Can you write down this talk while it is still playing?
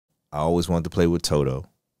I always wanted to play with Toto.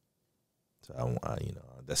 So you know,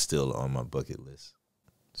 that's still on my bucket list.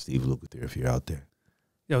 Steve Lukather, if you're out there.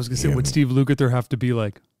 Yeah, I was gonna say, would Steve Lukather have to be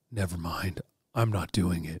like, never mind, I'm not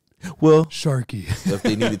doing it? Well, Sharkey. If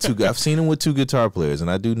they needed two, I've seen him with two guitar players, and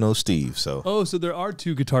I do know Steve. So so there are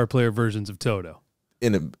two guitar player versions of Toto.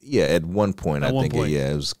 At one point, at I one think point.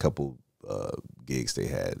 it was a couple gigs they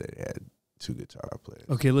had two guitar players.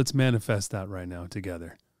 Okay, let's manifest that right now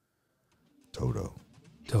together. Toto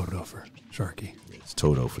for Sharkey. It's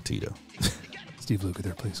Toto for Tito. Steve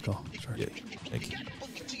Lukather, please call Sharkey. Yeah, thank you.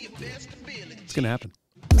 It's gonna happen.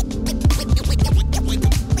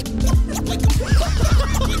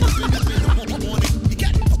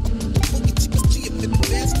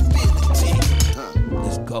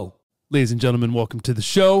 Let's go. Ladies and gentlemen, welcome to the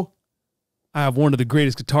show. I have one of the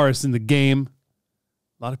greatest guitarists in the game.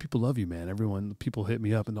 A lot of people love you, man. People hit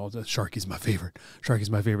me up and all that. Sharky's my favorite.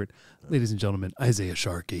 Sharky's my favorite. Ladies and gentlemen, Isaiah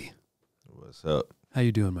Sharkey. What's up? How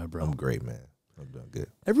you doing, my bro? I'm great, man. I'm doing good.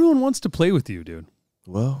 Everyone wants to play with you, dude.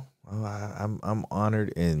 Well, I'm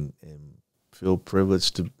honored and feel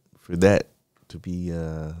privileged for that to be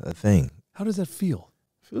a thing. How does that feel?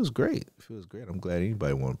 Feels great. I'm glad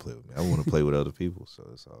anybody want to play with me. I want to play with other people, so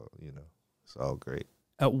it's all, it's all great.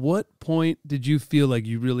 At what point did you feel like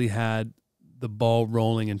you really had the ball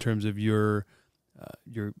rolling in terms of your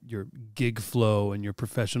gig flow and your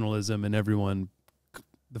professionalism and everyone,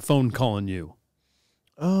 the phone calling you?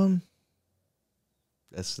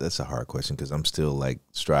 That's a hard question because I'm still like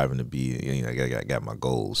striving to be. I got my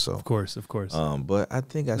goals. So of course. But I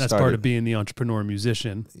think that's part of being the entrepreneur,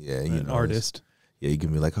 musician, artist. Yeah, you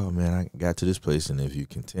can be like, oh man, I got to this place, and if you're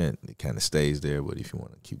content, it kind of stays there. But if you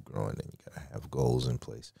want to keep growing, then you gotta have goals in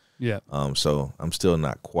place. Yeah. So I'm still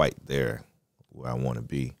not quite there where I want to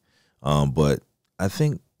be. But I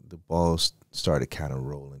think the ball started kind of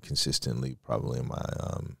rolling consistently, probably in my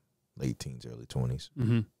late teens, early 20s.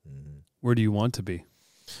 Mm-hmm. Mm-hmm. Where do you want to be?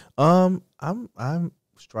 I'm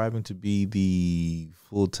striving to be the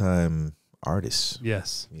full-time artist.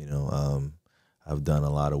 Yes. I've done a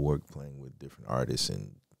lot of work playing with different artists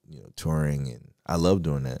and touring, and I love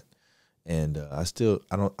doing that. And I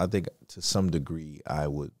think to some degree I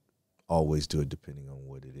would always do it depending on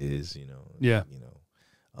what it is, Yeah.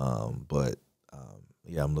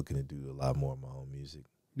 I'm looking to do a lot more of my own music.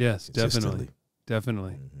 Yes, definitely.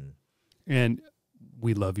 Mm-hmm. And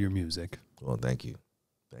we love your music. Well, thank you.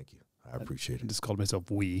 I appreciate it. I just called myself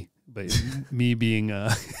we, but me being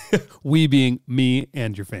we being me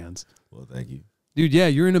and your fans. Well, thank you. Dude, yeah,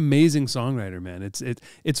 you're an amazing songwriter, man.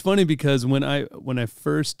 It's funny because when I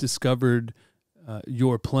first discovered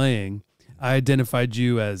your playing, I identified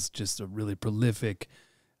you as just a really prolific.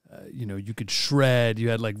 You could shred. You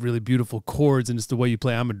had like really beautiful chords, and it's the way you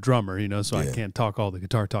play. I'm a drummer, so I can't talk all the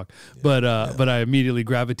guitar talk. Yeah. But I immediately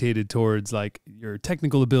gravitated towards like your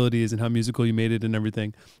technical abilities and how musical you made it and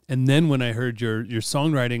everything. And then when I heard your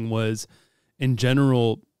songwriting was, in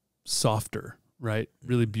general, softer, right?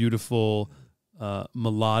 Really beautiful.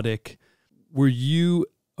 Melodic. Were you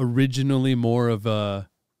originally more of a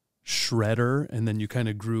shredder, and then you kind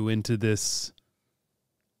of grew into this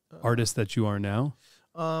artist that you are now?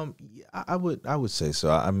 I would say so.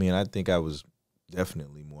 I mean, I think I was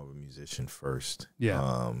definitely more of a musician first.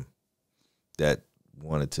 Yeah. That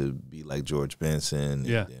wanted to be like George Benson.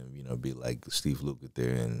 Yeah. And then, be like Steve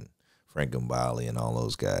Lukather and Frank Gambale and all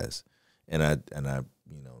those guys. And I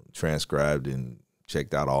transcribed and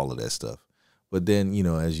checked out all of that stuff. But then,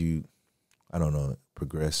 as you,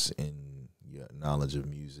 progress in your knowledge of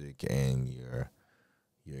music and your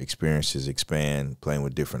experiences expand, playing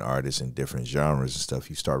with different artists and different genres and stuff,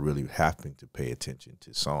 you start really having to pay attention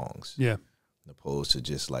to songs. Yeah. Opposed to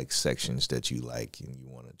just like sections that you like and you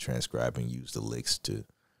want to transcribe and use the licks to,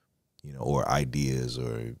 or ideas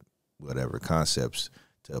or whatever concepts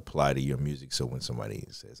to apply to your music. So when somebody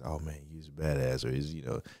says, oh man, you're a badass,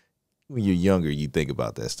 or when you're younger, you think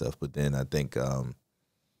about that stuff. But then I think,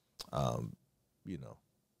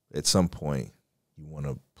 at some point you want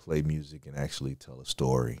to play music and actually tell a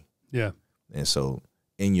story. Yeah. And so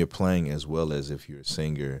in your playing, as well as if you're a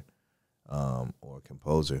singer or a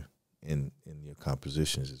composer in your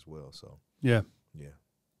compositions as well. So, yeah.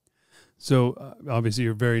 So obviously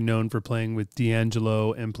you're very known for playing with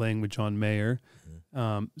D'Angelo and playing with John Mayer.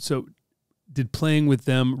 Mm-hmm. So did playing with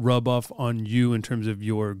them rub off on you in terms of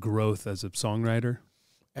your growth as a songwriter?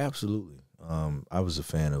 Absolutely. I was a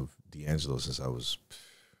fan of D'Angelo since I was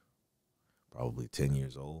probably 10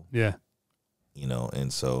 years old. Yeah.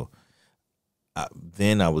 And so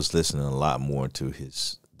then I was listening a lot more to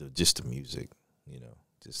just the music,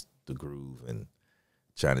 just the groove and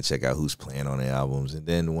trying to check out who's playing on the albums. And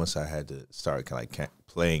then once I had to start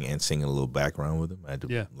playing and singing a little background with them, I had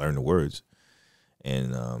to learn the words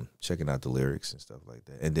and checking out the lyrics and stuff like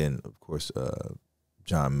that. And then, of course,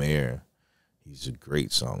 John Mayer, he's a great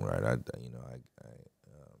songwriter. I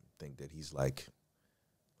think that he's like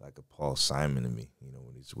a Paul Simon to me,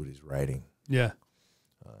 with his writing. Yeah.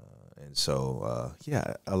 And so,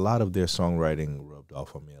 a lot of their songwriting rubbed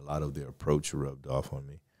off on me. A lot of their approach rubbed off on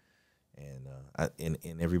me. And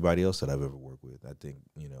and everybody else that I've ever worked with, I think,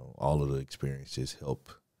 all of the experiences help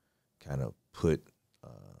kind of put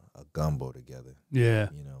a gumbo together. Yeah.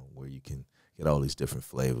 Where you can get all these different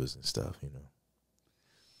flavors and stuff,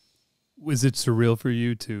 Was it surreal for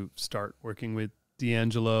you to start working with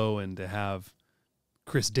D'Angelo and to have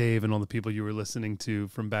Chris Dave and all the people you were listening to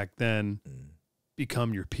from back then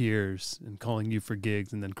become your peers and calling you for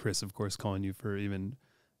gigs, and then Chris, of course, calling you for even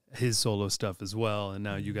his solo stuff as well, and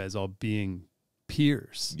now you guys all being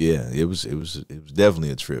peers? Yeah, it was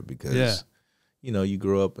definitely a trip because you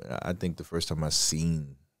grow up. I think the first time I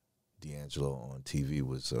seen D'Angelo on TV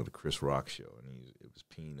was the Chris Rock show, and it was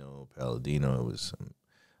Pino Palladino, it was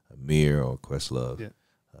Amir or Questlove,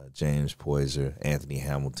 James Poyser, Anthony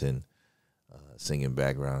Hamilton, singing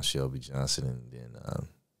background Shelby Johnson, and then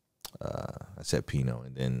I said Pino,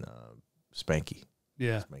 and then Spanky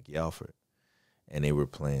Alfred, and they were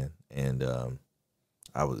playing, and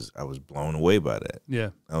I was blown away by that. Yeah,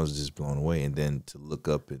 I was just blown away, and then to look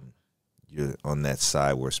up and you're on that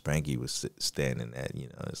side where Spanky was standing at,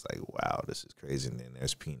 it's like, wow, this is crazy. And then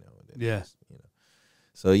there's Pino. And then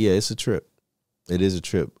so yeah, it's a trip. It is a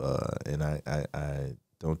trip, and I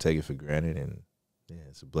don't take it for granted, and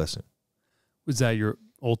it's a blessing. Was that your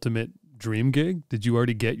ultimate dream gig? Did you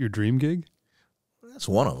already get your dream gig? That's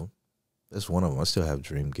one of them. I still have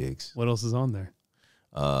dream gigs. What else is on there?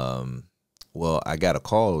 Well, I got a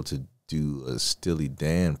call to do a Steely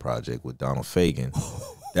Dan project with Donald Fagen.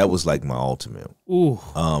 That was like my ultimate. Ooh.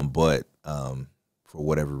 But for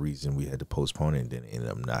whatever reason, we had to postpone it, and then it ended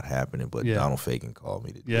up not happening. But Donald Fagen called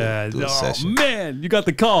me to do a session. Man, you got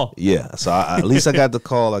the call. Yeah, so at least I got the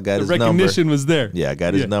call. I got his number. The recognition was there. Yeah, I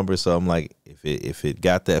got his number. So I'm like, if it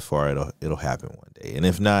got that far, it'll happen one day. And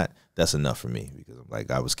if not, that's enough for me because I'm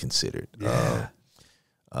like, I was considered. Yeah.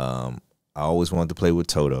 I always wanted to play with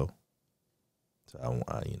Toto. So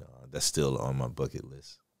that's still on my bucket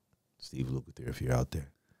list. Steve Lukather, if you're out there.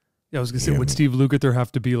 Yeah, I was gonna say, would Steve Lukather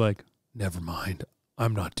have to be like, never mind,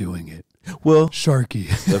 I'm not doing it? Well, Sharkey.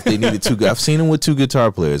 If they needed two, I've seen him with two guitar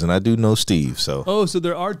players, and I do know Steve. So so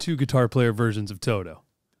there are two guitar player versions of Toto.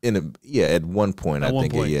 At one point, I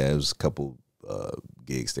think it was a couple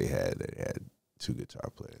gigs they had that had two guitar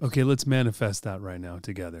players. Okay, let's manifest that right now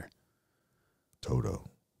together. Toto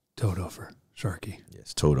for Sharkey.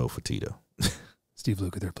 Yes, Toto for Tito. Steve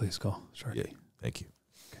Lukather, please call Sharkey. Yeah, thank you.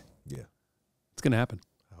 Okay. Yeah. It's going to happen.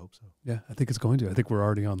 I hope so. Yeah, I think it's going to. I think we're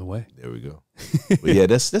already on the way. There we go. But yeah,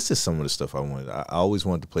 that's just some of the stuff I wanted. I always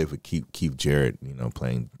wanted to play for Keith Jarrett,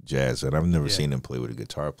 playing jazz, and I've never seen him play with a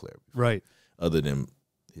guitar player before, right? Other than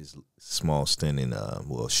his small stint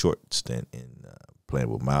short stint in playing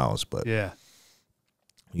with Miles. But yeah,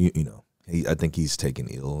 I think he's taken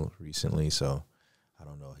ill recently, so I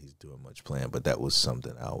don't know if he's doing much playing. But that was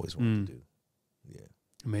something I always wanted to do. Yeah,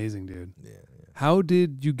 amazing, dude. Yeah. How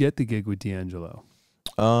did you get the gig with D'Angelo?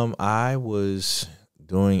 I was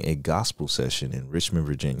doing a gospel session in Richmond,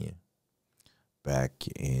 Virginia, back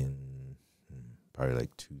in probably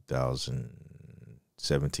like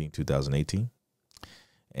 2017, 2018.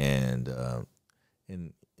 And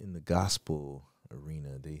in the gospel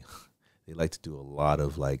arena, they like to do a lot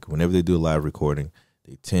of, like, whenever they do a live recording,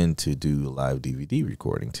 they tend to do a live DVD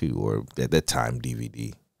recording too, or at that time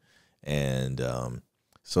DVD. And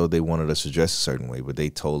so they wanted us to dress a certain way, but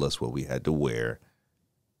they told us what we had to wear,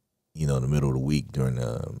 in the middle of the week during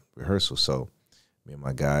the rehearsal. So me and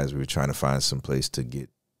my guys, we were trying to find some place to get,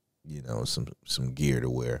 some gear to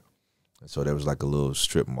wear. And so there was like a little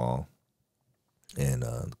strip mall and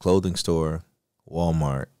the clothing store,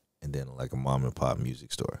 Walmart, and then like a mom and pop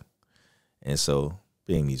music store. And so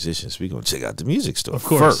being musicians, we're going to check out the music store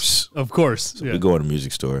first. Of course. So we go to the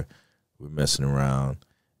music store, we're messing around,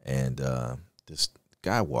 and this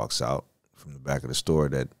guy walks out from the back of the store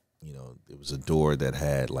that, there was a door that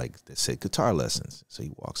had that said guitar lessons. So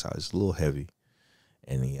he walks out. It's a little heavy,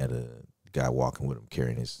 and he had a guy walking with him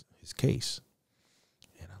carrying his case.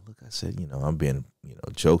 And I said, I'm being,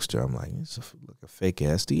 jokester. I'm like, it's a fake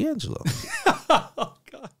ass D'Angelo. Oh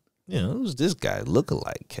God. It was this guy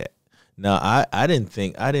lookalike cat. Now I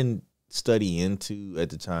didn't study into at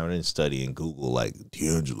the time. I didn't study in Google like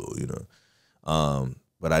D'Angelo,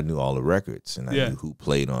 but I knew all the records and I knew who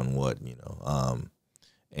played on what,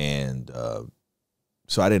 And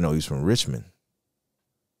so I didn't know he was from Richmond.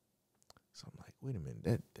 So I'm like, wait a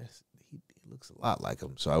minute, he looks a lot like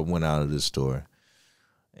him. So I went out of the store,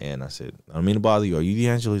 and I said, I don't mean to bother you. Are you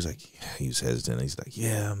D'Angelo? He's like, yeah. He was hesitant. He's like,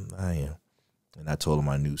 yeah, I am. And I told him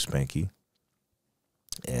I knew Spanky,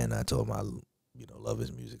 and I told him I, love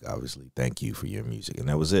his music. Obviously, thank you for your music, and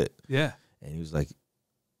that was it. Yeah. And he was like,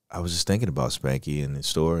 I was just thinking about Spanky in the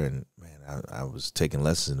store, and man, I was taking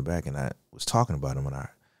lessons in the back, and I was talking about him, and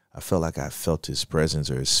I felt like I felt his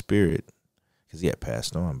presence or his spirit, because he had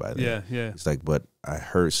passed on by then. Yeah, yeah. It's like, but I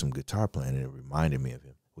heard some guitar playing, and it reminded me of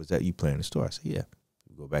him. Was that you playing in the store? I said, yeah.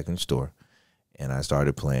 We go back in the store, and I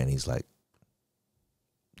started playing. He's like,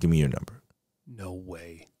 give me your number. No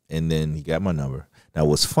way. And then he got my number. Now,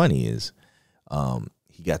 what's funny is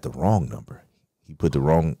he got the wrong number. He put the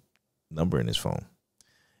wrong number in his phone.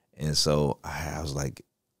 And so I was like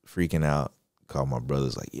freaking out. Called my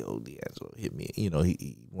brothers like, yo, D'Angelo hit me. He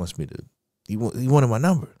wants me to, he wanted my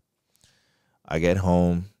number. I got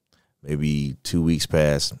home, maybe 2 weeks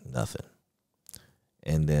passed, nothing.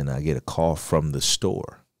 And then I get a call from the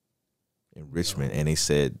store in Richmond, and they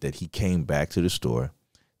said that he came back to the store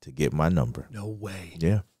to get my number. No way.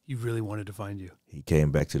 Yeah. He really wanted to find you. He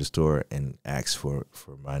came back to the store and asked for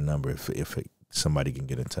my number if somebody can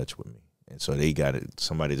get in touch with me. And so they got it.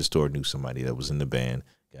 Somebody at the store knew somebody that was in the band,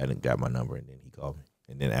 got my number, and then he called me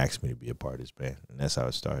and then asked me to be a part of his band. And that's how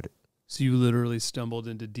it started. So you literally stumbled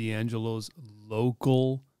into D'Angelo's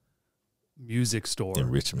local music store In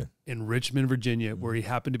Richmond, Virginia, where he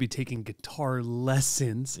happened to be taking guitar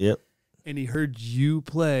lessons. Yep. And he heard you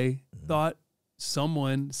play, thought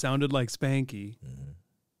someone sounded like Spanky.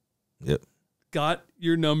 Yep. Got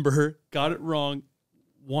your number, got it wrong,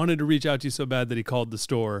 wanted to reach out to you so bad that he called the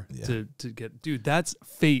store to get, dude, that's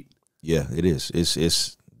fate. Yeah, it is.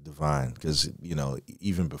 It's divine, because,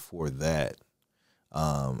 even before that,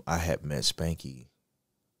 I had met Spanky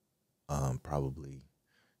probably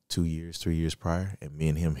 3 years prior, and me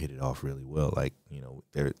and him hit it off really well. Like,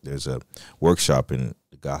 there's a workshop in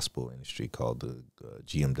the gospel industry called the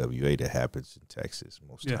GMWA that happens in Texas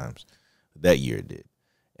most times. That year it did.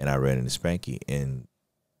 And I ran into Spanky, and,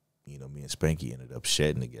 me and Spanky ended up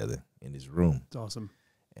shedding together in his room. It's awesome.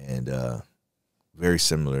 And very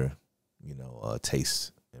similar,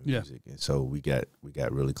 tastes in music. And so we got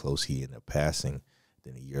really close. He ended up passing.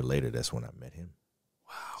 Then a year later, that's when I met him.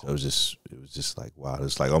 Wow. So it was just like, wow. It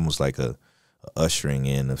was like almost like a ushering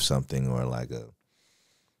in of something, or like a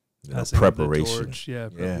preparation. Yeah.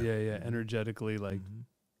 Energetically, like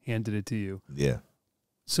handed it to you. Yeah.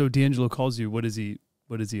 So D'Angelo calls you. What does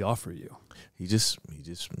he offer you? He just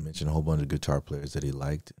mentioned a whole bunch of guitar players that he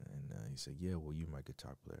liked, and he said, "Yeah, well, you're my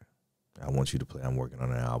guitar player. I want you to play. I'm working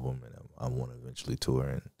on an album, and I want to eventually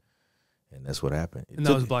tour." And that's what happened. And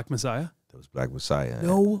that was Black Messiah? That was Black Messiah.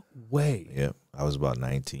 No way. Yeah, I was about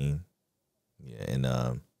 19. Yeah,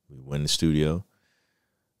 and we went in the studio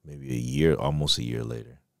maybe almost a year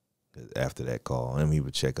later. After that call, and we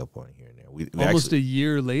would check up on it here and there. We almost actually, a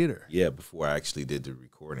year later. Yeah, before I actually did the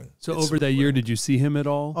recording. So over that year, did you see him at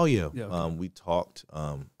all? Oh yeah. Okay. We talked.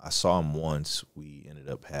 I saw him once. We ended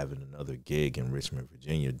up having another gig in Richmond,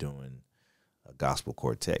 Virginia, doing a gospel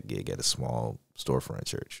quartet gig at a small storefront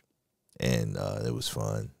church, and it was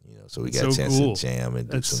fun. So we got a chance to jam and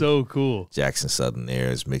do some so cool Jackson Southern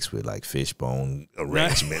airs mixed with like Fishbone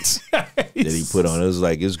arrangements that he put on. It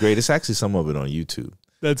was great. It's actually some of it on YouTube.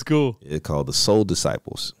 That's cool. It's called The Soul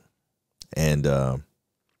Disciples. And,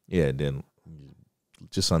 then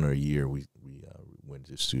just under a year, we went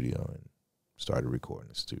to the studio and started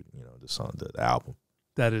recording the album.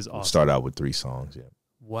 That is awesome. We started out with 3 songs, yeah.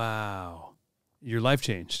 Wow. Your life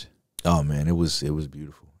changed. Oh, man, it was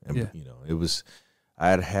beautiful. And,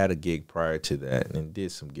 I had a gig prior to that and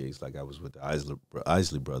did some gigs. Like I was with the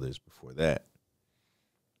Isley Brothers before that.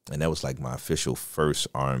 And that was like my official first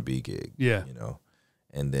R&B gig. Yeah.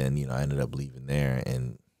 And then, I ended up leaving there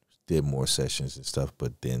and did more sessions and stuff.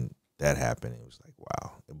 But then that happened. It was like,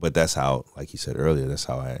 wow. But that's how, like you said earlier, that's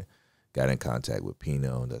how I got in contact with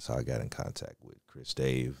Pino. That's how I got in contact with Chris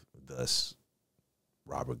Dave, thus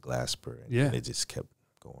Robert Glasper. And it just kept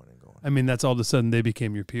going and going. I mean, that's all of a sudden they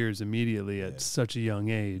became your peers immediately at such a young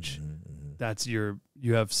age. That's you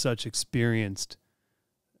have such experienced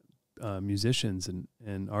musicians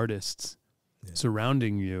and artists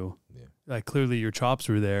surrounding you. Yeah. Like clearly your chops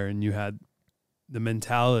were there, and you had the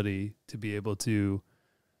mentality to be able to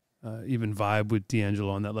even vibe with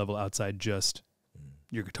D'Angelo on that level outside just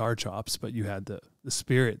your guitar chops, but you had the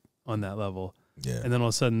spirit on that level. Yeah. And then all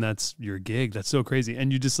of a sudden that's your gig. That's so crazy.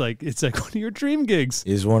 And you just it's like one of your dream gigs.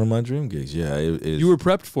 It's one of my dream gigs. Yeah. You were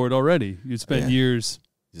prepped for it already. You'd spent years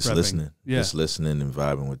just prepping. listening, Yeah. just listening and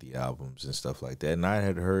vibing with the albums and stuff like that. And I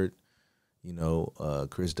had heard, you know,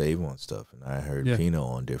 Chris Dave on stuff, and I heard Pino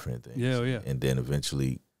on different things. Yeah, yeah. And then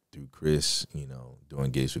eventually through Chris, you know,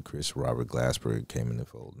 doing gigs with Chris, Robert Glasper came in the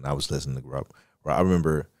fold, and I was listening to Rob. I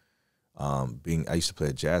remember I used to play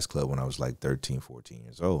at jazz club when I was like 13, 14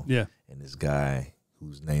 years old. Yeah. And this guy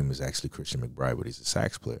whose name is actually Christian McBride, but he's a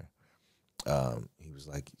sax player. He was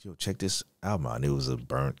like, yo, check this album out. And it was a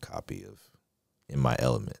burnt copy of In My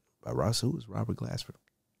Element by Ross, who was Robert Glasper.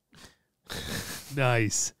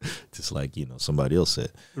 Nice. Just like, you know, somebody else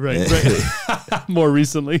said. Right, right. More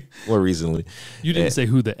recently. You didn't say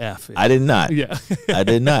who the F is. I did not. Yeah. I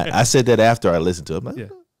did not. I said that after I listened to it. I'm like, yeah.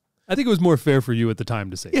 I think it was more fair for you at the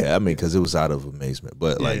time to say. Yeah, I mean, because it was out of amazement.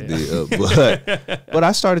 But but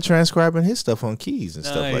I started transcribing his stuff on keys and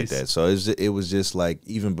stuff like that. So it was just like,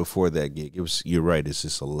 even before that gig, you're right. It's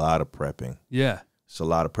just a lot of prepping. Yeah, it's a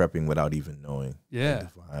lot of prepping without even knowing. Yeah, the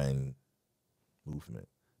divine movement.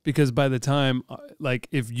 Because by the time, like,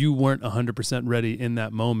 if you weren't 100% ready in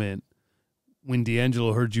that moment, when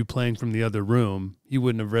D'Angelo heard you playing from the other room, he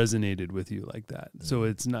wouldn't have resonated with you like that. Mm-hmm. So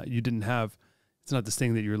it's not this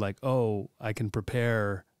thing that you're like, oh, I can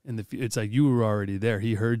prepare in the future. It's like you were already there.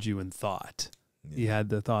 He heard you and thought. Yeah. He had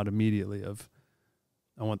the thought immediately of,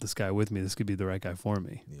 I want this guy with me. This could be the right guy for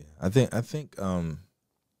me. Yeah, I think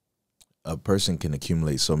a person can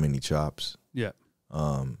accumulate so many chops. Yeah.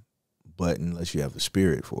 But unless you have the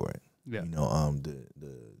spirit for it, yeah. You know,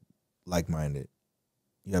 the like-minded,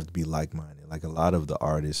 you have to be like-minded. Like, a lot of the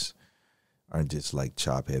artists aren't just like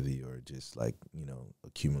chop heavy or just like, you know,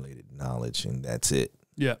 accumulated knowledge and that's it.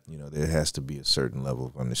 Yeah. You know, there has to be a certain level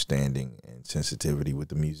of understanding and sensitivity with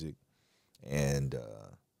the music and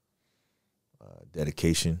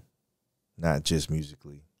dedication, not just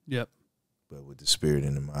musically. Yep. But with the spirit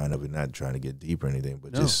and the mind of it, not trying to get deep or anything,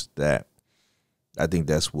 but just that. I think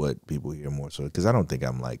that's what people hear more so, because I didn't think I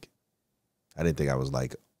was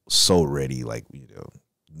like so ready, like, you know,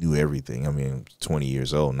 knew everything. I mean, 20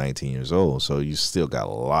 years old, 19 years old, so you still got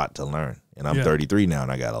a lot to learn. And I'm 33 now,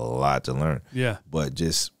 and I got a lot to learn. Yeah. But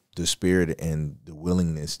just the spirit and the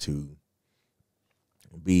willingness to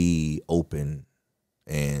be open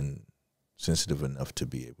and sensitive enough to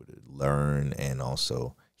be able to learn and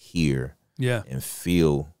also hear and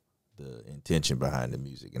feel the intention behind the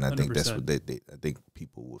music. And I 100%. Think that's what I think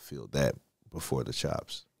people will feel that before the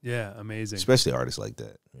chops. Yeah, amazing. Especially artists like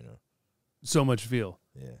that, you know. So much feel.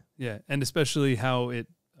 Yeah. Yeah, and especially how it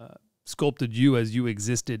sculpted you as you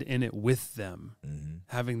existed in it with them. Mm-hmm.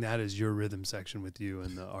 Having that as your rhythm section with you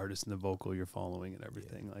and the artist and the vocal you're following and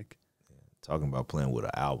everything. Yeah. Like, talking about playing with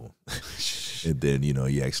an album. And then, you know,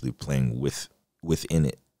 you're actually playing within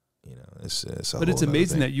it. You know, it's a But it's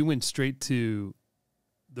amazing thing. that you went straight to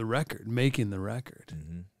the record, making the record.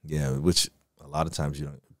 Mm-hmm. Yeah, which a lot of times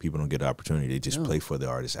people don't get the opportunity. They just play for the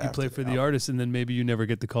artist. You play for the artist, and then maybe you never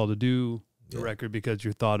get the call to do the record because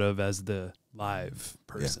you're thought of as the live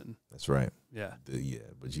person. Yeah, that's right. Yeah,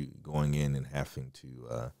 but you going in and having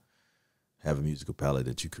to have a musical palette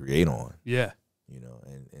that you create on. Yeah, you know,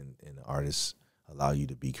 and the artists allow you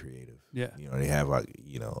to be creative. Yeah, you know, they have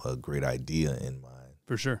a great idea in mind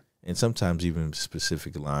for sure, and sometimes even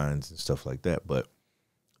specific lines and stuff like that, but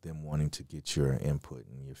them wanting to get your input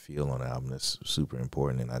and your feel on the album, that's super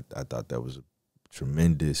important. And I thought that was a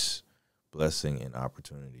tremendous blessing and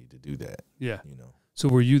opportunity to do that. Yeah. You know. So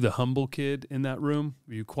were you the humble kid in that room?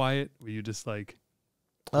 Were you quiet? Were you just like,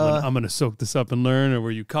 I'm gonna soak this up and learn, or were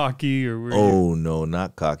you cocky, or were you... No,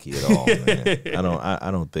 not cocky at all, man. I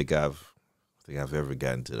don't think I've ever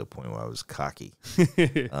gotten to the point where I was cocky.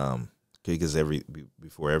 Because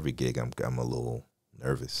before every gig I'm a little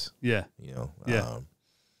nervous. Yeah. You know. Yeah.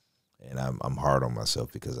 And I'm hard on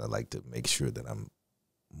myself because I like to make sure that I'm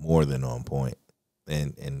more than on point.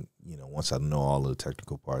 And you know, once I know all of the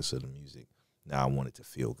technical parts of the music, now I want it to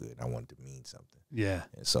feel good. I want it to mean something. Yeah.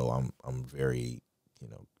 And so I'm very, you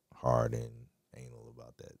know, hard and anal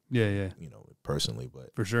about that. Yeah, yeah. You know, personally,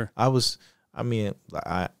 but for sure. I was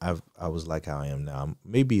like how I am now. I'm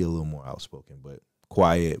maybe a little more outspoken, but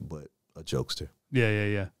quiet, but a jokester. Yeah, yeah,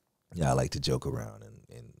 yeah. Yeah, I like to joke around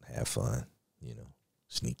and have fun, you know,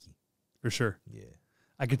 sneaky. For sure. Yeah.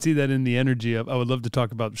 I could see that in the energy of, I would love to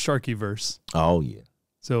talk about Sharkey verse. Oh, yeah.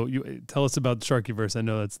 So you tell us about the Sharkey verse. I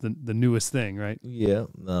know that's the newest thing, right? Yeah.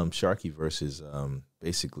 Sharkey verse is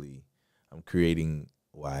basically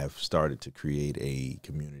I have started to create a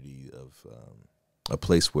community of a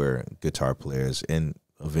place where guitar players and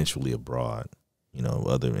eventually abroad, you know,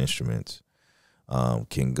 other instruments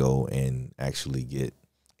can go and actually get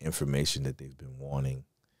information that they've been wanting.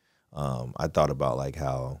 I thought about like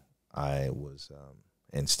how I was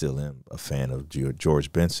and still am a fan of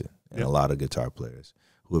George Benson and a lot of guitar players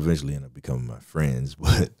who eventually end up becoming my friends,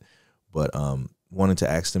 but wanting to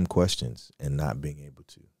ask them questions and not being able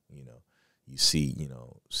to. You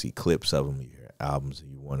see clips of them, you hear albums,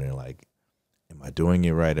 and you're wondering, like, am I doing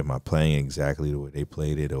it right? Am I playing exactly the way they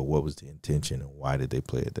played it, or what was the intention, and why did they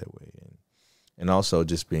play it that way? And also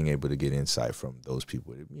just being able to get insight from those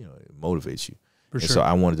people, it motivates you. For sure. So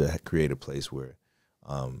I wanted to create a place where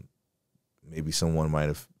maybe someone might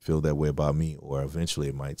have feel that way about me, or eventually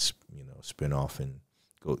it might spin off and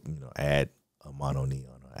go add a Mono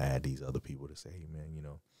Neon, or add these other people to say, hey man,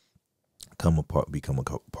 become a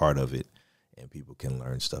part of it, and people can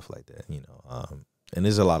learn stuff like that. And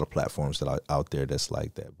there's a lot of platforms that are out there that's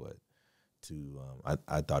like that, but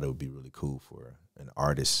I thought it would be really cool for an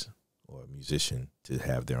artist or a musician to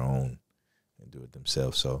have their own and do it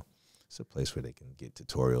themselves. So it's a place where they can get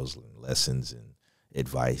tutorials and lessons and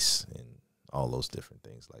advice and all those different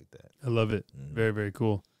things like that. I love it. Very, very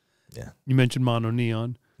cool. Yeah. You mentioned Mono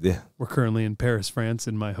Neon. Yeah. We're currently in Paris, France,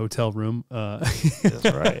 in my hotel room. That's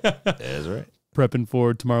right. That's right. Prepping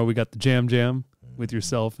for tomorrow. We got the Jam with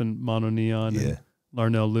yourself and Mono Neon and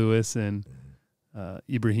Larnell Lewis and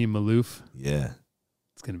Ibrahim Malouf. Yeah.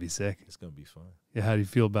 It's going to be sick. It's going to be fun. Yeah. How do you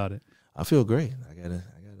feel about it? I feel great. I gotta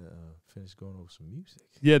finish going over some music.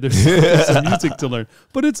 Yeah, there's some music to learn,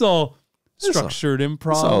 but it's all structured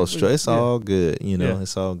improv. It's all good.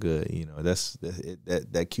 It's all good.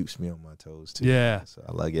 That keeps me on my toes too. Yeah. So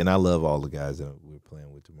I like it, and I love all the guys that we're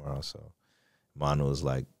playing with tomorrow. So Mono is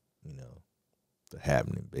like the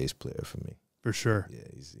happening bass player for me. For sure. Yeah,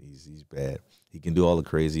 he's bad. He can do all the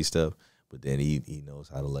crazy stuff, but then he knows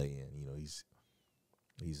how to lay in.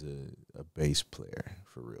 He's a bass player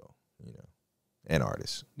for real. An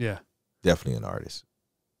artist. Yeah. Definitely an artist.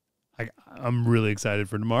 I'm really excited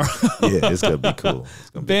for tomorrow. Yeah, it's gonna be cool.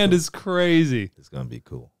 Band is crazy. It's gonna be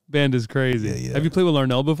cool. Band is crazy. Yeah. Have you played with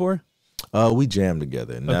Larnell before? We jammed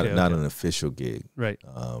together. Not an official gig. Right.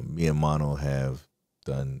 Me and Mono have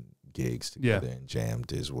done gigs together and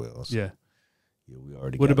jammed as well. So, yeah, we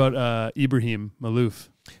already. What about Ibrahim Malouf?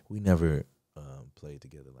 We never played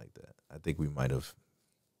together like that. I think we might have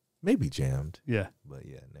maybe jammed. Yeah. But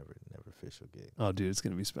never official gig. Oh, dude, it's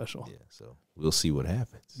gonna be special. Yeah. So we'll see what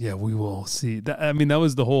happens. Yeah, we will see. That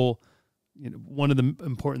was the whole. One of the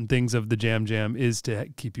important things of the Jam is to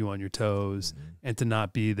keep you on your toes and to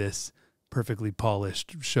not be this perfectly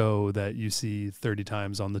polished show that you see 30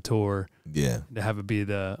 times on the tour. Yeah. To have it be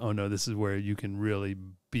this is where you can really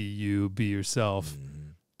be you, be yourself,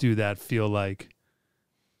 do that, feel I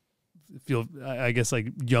guess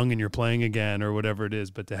like young and you're playing again or whatever it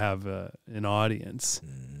is, but to have an audience.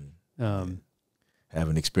 Have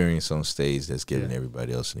an experience on stage that's giving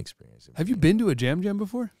everybody else an experience. Have you been to a Jam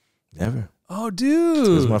before? Never. Oh, dude. It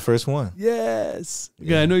was my first one. Yes.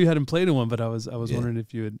 Yeah, I know you hadn't played in one, but I was wondering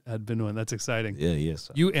if you had been to one. That's exciting. Yeah, yes.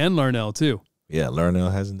 You and Larnell too. Yeah,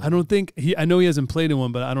 Larnell hasn't. I don't think I know he hasn't played in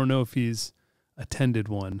one, but I don't know if he's attended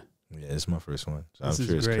one. Yeah, it's my first one. So I'm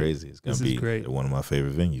sure it's crazy. It's gonna be great. At one of my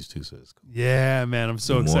favorite venues too. So it's cool. Yeah, man, I'm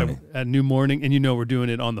so excited. At New Morning, and we're doing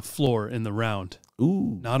it on the floor in the round.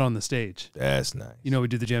 Ooh, not on the stage. That's nice. We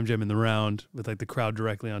do the Jam in the round with like the crowd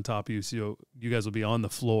directly on top of you. So you guys will be on the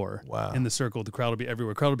floor. Wow. In the circle, the crowd will be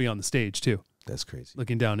everywhere. Crowd will be on the stage too. That's crazy.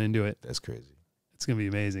 Looking down into it. That's crazy. It's gonna be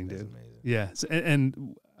amazing, dude. That's amazing. Yeah, so,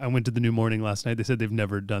 and I went to the New Morning last night. They said they've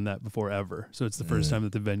never done that before ever. So it's the first time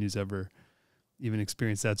that the venue's ever even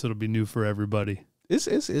experienced that. So it'll be new for everybody. It's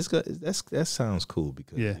good. That sounds cool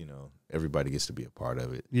because everybody gets to be a part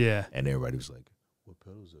of it. Yeah, and everybody was like, "What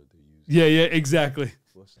pedals are they using?" Yeah, exactly.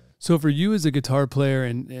 So for you as a guitar player,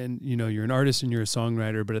 and you're an artist and you're a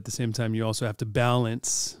songwriter, but at the same time you also have to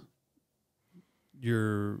balance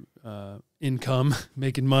your income,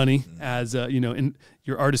 making money as in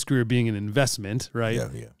your artist career being an investment, right?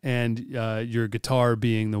 Yeah. And your guitar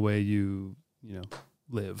being the way you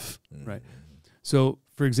live, right? So,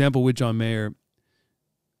 for example, with John Mayer,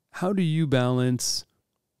 how do you balance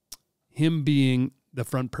him being the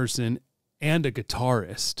front person and a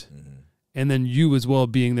guitarist, and then you as well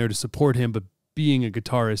being there to support him, but being a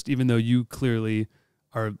guitarist, even though you clearly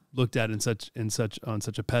are looked at on such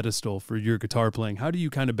a pedestal for your guitar playing? How do you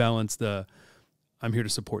kind of balance the I'm here to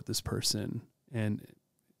support this person and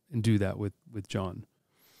do that with John?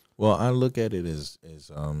 Well, I look at it as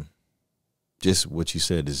just what you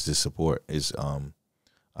said is the support is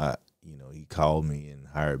he called me and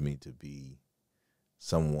hired me to be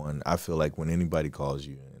someone. I feel like when anybody calls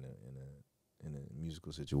you in a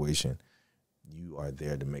musical situation, you are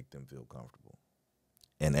there to make them feel comfortable.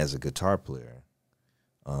 And as a guitar player,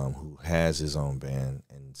 who has his own band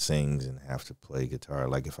and sings and have to play guitar.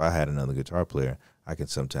 Like if I had another guitar player, I can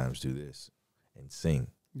sometimes do this and sing.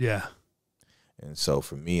 Yeah. And so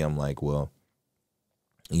for me, I'm like, well,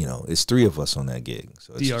 you know, it's 3 of us on that gig.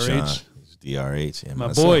 So it's DRH. John, it's DRH, and My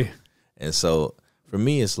myself. boy. And so for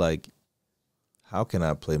me, it's like, how can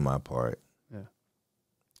I play my part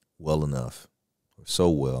well enough or so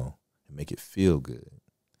well and make it feel good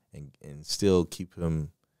and still keep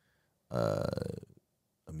him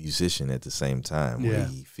a musician at the same time where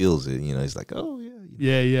he feels it, you know, he's like, oh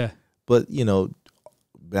yeah. Yeah. But, you know,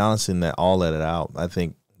 balancing all that out, I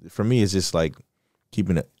think for me, it's just like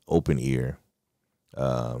keeping an open ear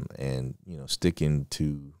and, you know, sticking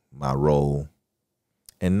to my role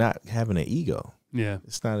and not having an ego. Yeah.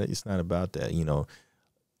 It's not about that. You know,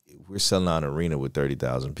 we're selling out an arena with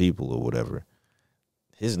 30,000 people or whatever.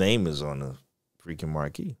 His name is on the freaking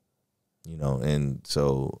marquee, you know, and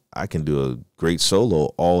so I can do a great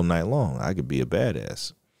solo all night long. I could be a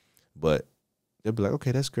badass, but they'll be like,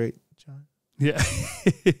 okay, that's great, John. Yeah.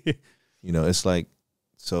 You know, it's like,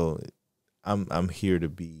 so I'm there to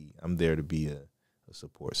be a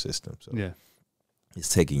support system. So yeah,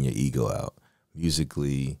 it's taking your ego out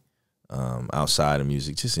musically, outside of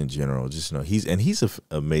music, just in general. Just, you know, he's an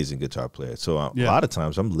amazing guitar player. So a lot of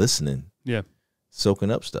times I'm listening,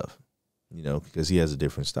 soaking up stuff, you know, because he has a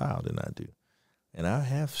different style than I do, and I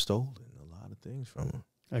have stolen a lot of things from him.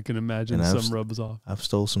 I can imagine some rubs off. I've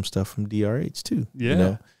stole some stuff from DRH too. Yeah, you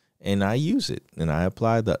know? And I use it and I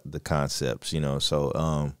apply the concepts, you know.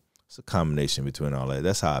 So it's a combination between all that.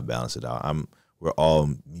 That's how I balance it out. We're all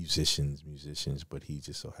musicians, but he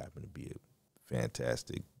just so happened to be a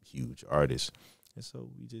fantastic, huge artist, and so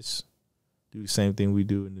we just do the same thing we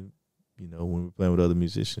do you know, when we're playing with other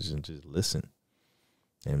musicians, and just listen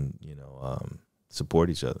and, you know, support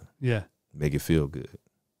each other. Yeah, make it feel good,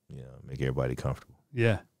 you know, make everybody comfortable.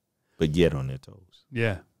 Yeah, but yet on their toes.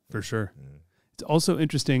 Yeah, for sure. Mm-hmm. It's also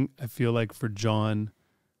interesting, I feel like, for John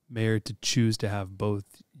Mayer to choose to have both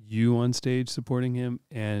you on stage supporting him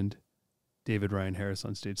and David Ryan Harris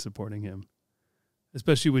on stage supporting him,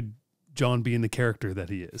 especially with John being the character that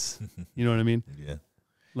he is. You know what I mean? Yeah.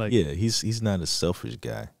 Like, yeah, he's not a selfish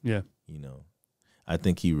guy. Yeah. You know, I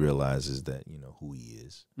think he realizes that, you know, who he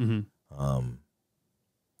is. Mm-hmm.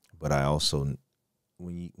 But I also,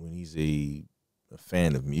 when he's a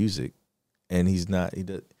fan of music, and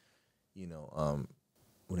you know,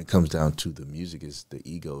 when it comes down to the music, is the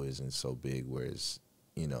ego isn't so big. Whereas,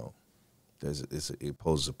 you know, it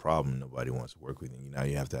poses a problem. Nobody wants to work with you. Now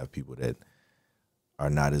you have to have people that are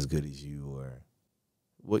not as good as you, or,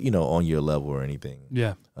 well, you know, on your level or anything.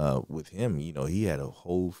 Yeah. With him, you know, he had a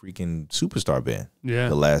whole freaking superstar band. Yeah.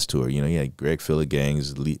 The last tour, you know, he had Greg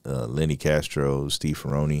Philligangs, Lenny Castro, Steve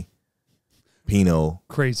Ferroni, Pino.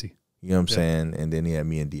 Crazy. You know what I'm saying? And then he had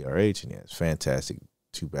me and DRH, and he has fantastic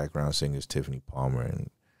 2 background singers, Tiffany Palmer and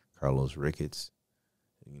Carlos Ricketts,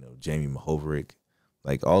 you know, Jamie Mahoverick.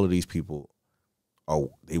 Like, all of these people,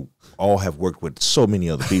 they all have worked with so many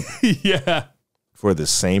other people. Yeah. For the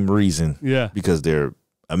same reason. Yeah. Because they're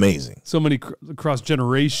amazing. So many across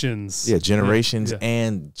generations. Yeah, generations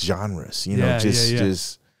and genres. You know,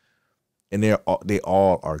 just, and they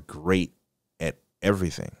all are great at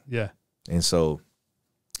everything. Yeah. And so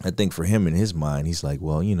I think for him, in his mind, he's like,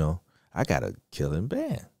 well, you know, I got a killing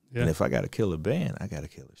band. Yeah. And if I got to kill a band, I got to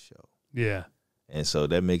kill a show. Yeah. And so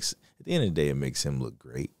that makes, at the end of the day, it makes him look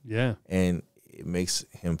great. Yeah. And it makes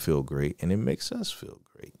him feel great, and it makes us feel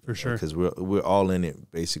great. For sure. Because we're all in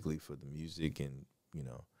it basically for the music, and, you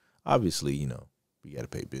know, obviously, you know, we got to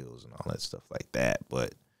pay bills and all that stuff like that,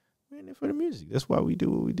 but we're in it for the music. That's why we do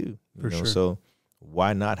what we do. For sure. So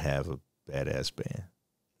why not have a badass band?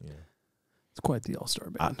 Yeah. It's quite the all-star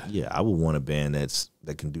band. I would want a band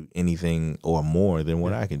that can do anything or more than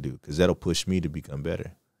what I can do, because that'll push me to become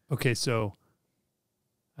better. Okay, so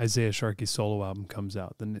Isaiah Sharkey's solo album comes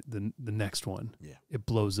out, the next one. Yeah. It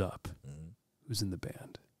blows up. Mm-hmm. Who's in the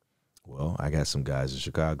band? Well, I got some guys in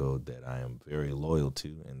Chicago that I am very loyal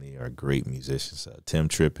to, and they are great musicians. Tim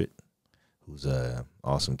Trippett, who's an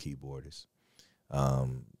awesome keyboardist.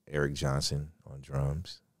 Eric Johnson on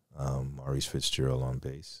drums. Maurice Fitzgerald on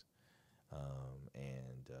bass.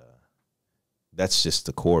 And that's just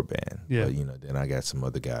the core band. Yeah. But, you know, then I got some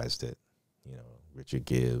other guys that, you know, Richard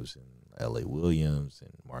Gibbs and L.A. Williams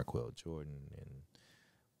and Marquell Jordan and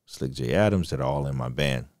Slick J. Adams that are all in my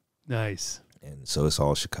band. Nice. And so it's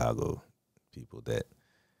all Chicago people that,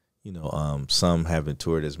 you know, some haven't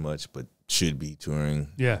toured as much but should be touring.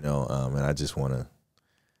 Yeah. You know, and I just want to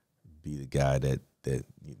be the guy that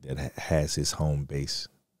has his home base.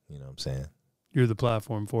 You know what I'm saying? You're the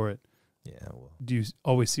platform for it. Yeah. Well, do you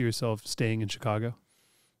always see yourself staying in Chicago?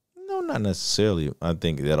 not necessarily. I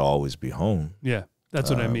think that'll always be home. Yeah, that's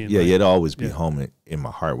what I mean. Yeah, like, it'll always be home in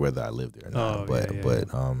my heart, whether I live there or not. Oh, but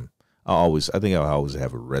yeah. I think I'll always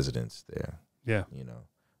have a residence there. Yeah. You know,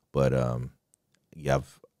 but yeah,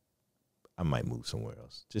 I might move somewhere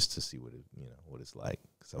else just to see what it's like,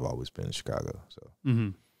 because I've always been in Chicago.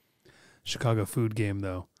 So Chicago food game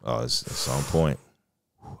though. Oh, it's on point.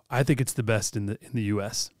 I think it's the best in the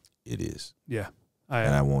U.S. It is. Yeah.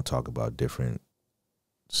 And I won't talk about different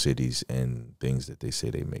cities and things that they say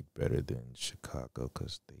they make better than Chicago,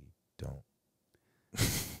 because they don't.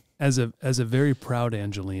 As a very proud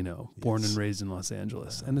Angelino, born Yes. and raised in Los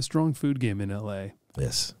Angeles, and a strong food game in L.A.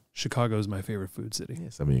 Yes. Chicago is my favorite food city.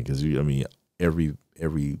 Yes. I mean, because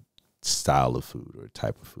every style of food or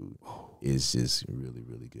type of food is just really,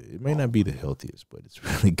 really good. It may not be the healthiest, but it's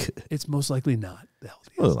really good. It's most likely not the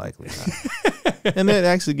healthiest. Most likely not. And they're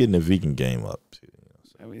actually getting the vegan game up too.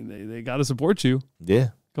 I mean, they got to support you. Yeah.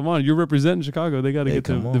 Come on, you're representing Chicago. They got to get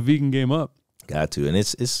the vegan game up. Got to, and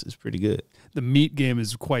it's pretty good. The meat game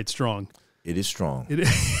is quite strong. It is strong. It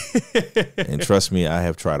is. And trust me, I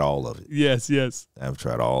have tried all of it. Yes. I've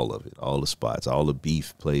tried all of it, all the spots, all the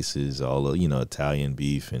beef places, all the Italian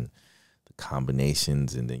beef and the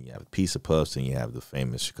combinations, and then you have Pizza Puffs, and you have the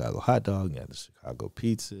famous Chicago hot dog, you have the Chicago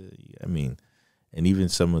pizza. I mean, and even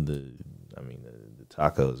some of the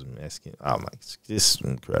tacos, Mexican. Oh my, it's just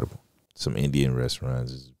incredible. Some Indian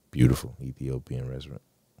restaurants is beautiful. Ethiopian restaurant,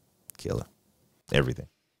 killer. Everything.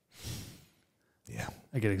 Yeah.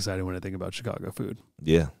 I get excited when I think about Chicago food.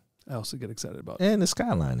 Yeah. I also get excited about And the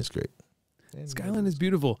skyline is great. Skyline is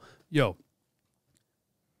beautiful. Yo,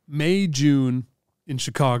 May, June in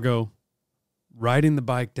Chicago, riding the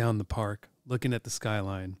bike down the park, looking at the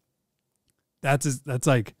skyline. That's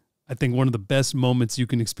like, I think, one of the best moments you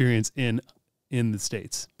can experience in the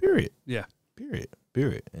States. Period. Yeah. Period.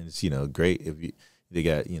 And it's, great if they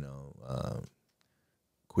got,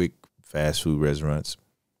 quick fast food restaurants.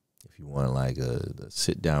 If you want like a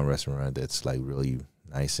sit down restaurant that's like really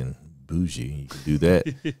nice and bougie, you can do that.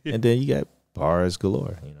 And then you got bars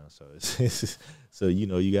galore, so so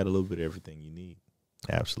you got a little bit of everything you need.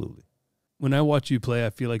 Absolutely. When I watch you play, I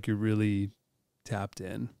feel like you're really tapped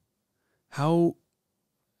in. How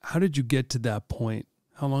did you get to that point?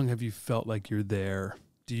 How long have you felt like you're there?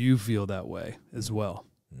 Do you feel that way as well?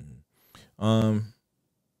 Mm-hmm.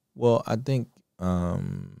 Well, I think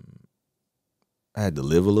I had to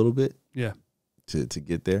live a little bit, to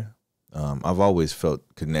get there. I've always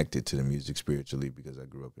felt connected to the music spiritually because I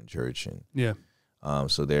grew up in church, and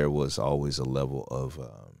so there was always a level of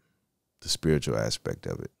the spiritual aspect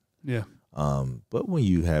of it. Yeah. But when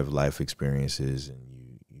you have life experiences and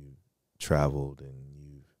you traveled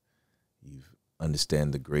and you've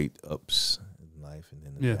understand the great ups in life and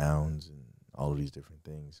then the downs and all of these different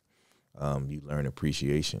things, you learn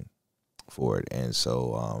appreciation for it, and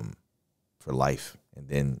so for life, and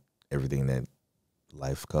then everything that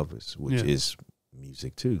life covers, which is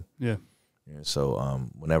music too. Yeah. And so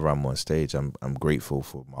whenever I'm on stage, I'm grateful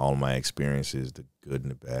for all my experiences, the good and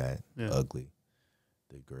the bad, the ugly,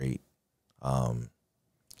 the great. And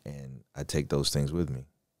I take those things with me,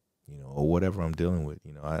 or whatever I'm dealing with.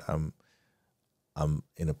 I'm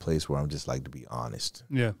in a place where I'm just like to be honest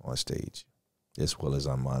on stage, as well as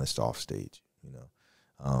I'm honest off stage,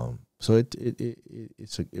 So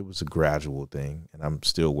it was a gradual thing, and I'm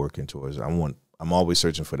still working towards it. I'm always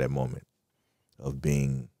searching for that moment of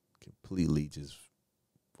being completely just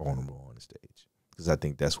vulnerable on the stage, because I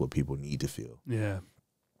think that's what people need to feel. Yeah,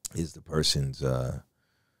 is the person's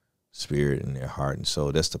spirit and their heart and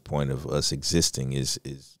soul. That's the point of us existing. Is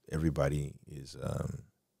everybody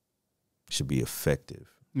should be effective.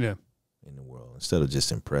 Yeah, in the world instead of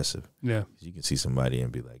just impressive. Yeah, you can see somebody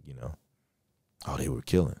and be like, oh, they were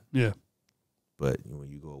killing. Yeah. But when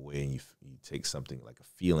you go away and you take something like a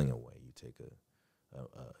feeling away, you take a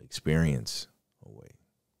experience away.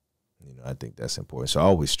 I think that's important. So I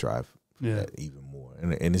always strive for that even more.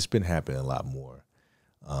 And it's been happening a lot more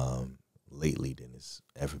lately than it's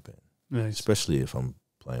ever been. Nice. Especially if I'm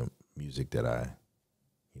playing music that I,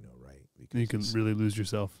 write. Because you can really lose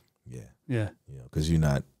yourself. Yeah. Yeah. Because you're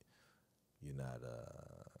not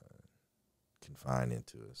confined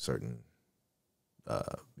into a certain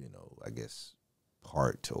I guess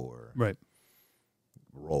part or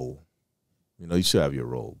role. You still have your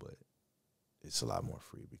role, but it's a lot more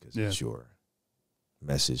free because it's your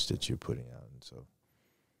message that you're putting out. And so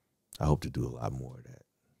I hope to do a lot more of that,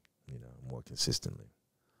 more consistently.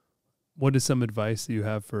 What is some advice that you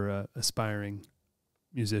have for aspiring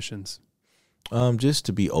musicians? Just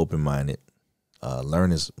to be open-minded,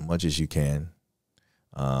 learn as much as you can.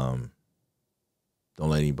 Don't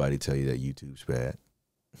let anybody tell you that YouTube's bad.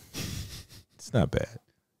 It's not bad.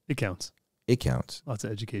 It counts. It counts. Lots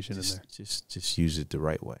of education in there. Just use it the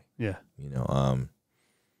right way. Yeah. You know,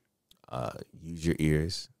 use your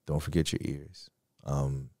ears. Don't forget your ears.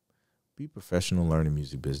 Be professional, learn the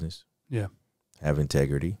music business. Yeah. Have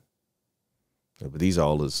integrity. Yeah, but these are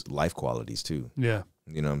all his life qualities too. Yeah.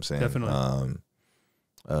 You know what I'm saying? Definitely.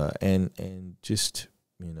 And just,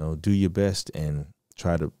 you know, do your best and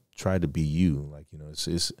try to be you. Like, you know,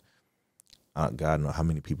 it's God knows how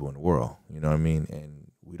many people in the world, you know what I mean?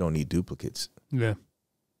 And we don't need duplicates. Yeah.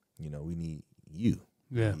 You know, we need you.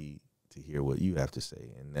 Yeah. We need to hear what you have to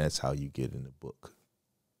say. And that's how you get in the book.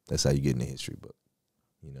 That's how you get in the history book.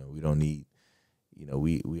 You know, we don't need, you know,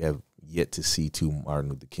 we have yet to see two Martin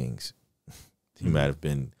Luther Kings. He might have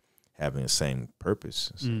been having the same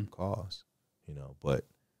purpose, same cause, you know, but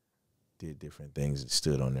did different things and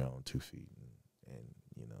stood on their own 2 feet and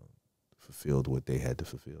you know, fulfilled what they had to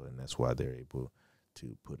fulfill. And that's why they're able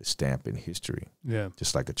to put a stamp in history. Yeah.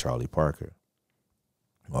 Just like a Charlie Parker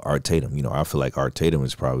or Art Tatum. You know, I feel like Art Tatum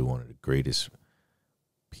is probably one of the greatest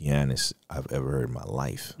pianists I've ever heard in my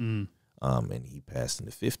life. And he passed in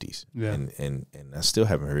the 50s. Yeah. And I still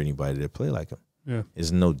haven't heard anybody that play like him. Yeah.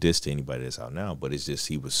 It's no diss to anybody that's out now, but it's just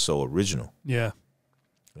he was so original. Yeah.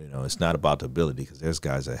 You know, it's not about the ability, because there's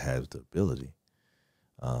guys that have the ability.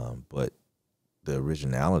 But the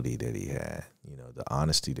originality that he had, you know, the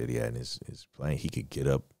honesty that he had in his playing, he could get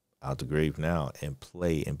up out the grave now and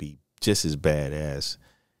play and be just as badass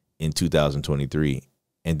in 2023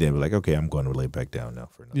 and then be like, okay, I'm going to lay back down now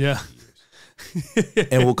for another 50 years.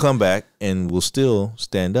 And we'll come back and we'll still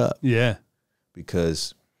stand up. Yeah.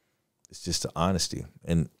 Because it's just the honesty,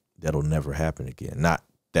 and that'll never happen again. Not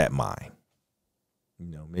that mind.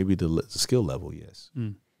 You know, maybe the skill level, yes.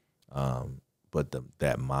 But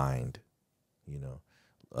that mind, you know,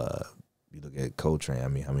 you look at Coltrane. I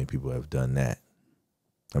mean, how many people have done that?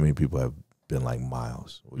 How many people have been like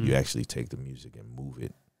Miles, where you actually take the music and move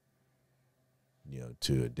it, you know,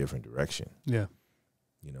 to a different direction? Yeah.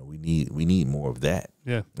 You know, we need more of that.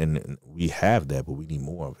 Yeah. And we have that, but we need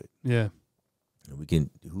more of it. Yeah. And we can.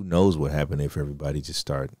 Who knows what happened if everybody just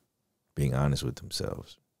start being honest with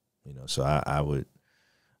themselves? You know, so I would.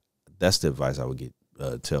 That's the advice I would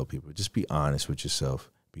tell people. Just be honest with yourself.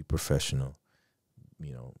 Be professional.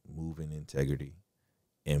 You know, move in integrity,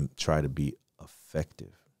 and try to be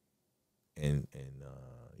effective, and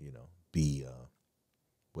you know, be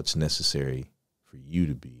what's necessary for you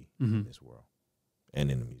to be in this world and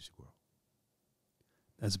in the music world.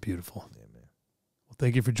 That's beautiful. Yeah, man. Well,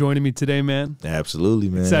 thank you for joining me today, man. Absolutely,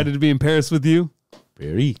 man. Excited to be in Paris with you.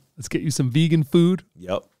 Very. Let's get you some vegan food.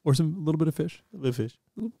 Yep. Or a little bit of fish. A little bit of fish.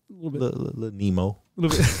 A little bit. Little Nemo. A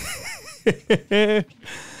little bit.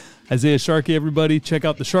 Isaiah Sharkey, everybody. Check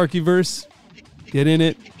out the Sharkey verse. Get in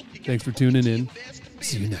it. Thanks for tuning in.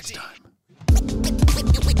 See you next time.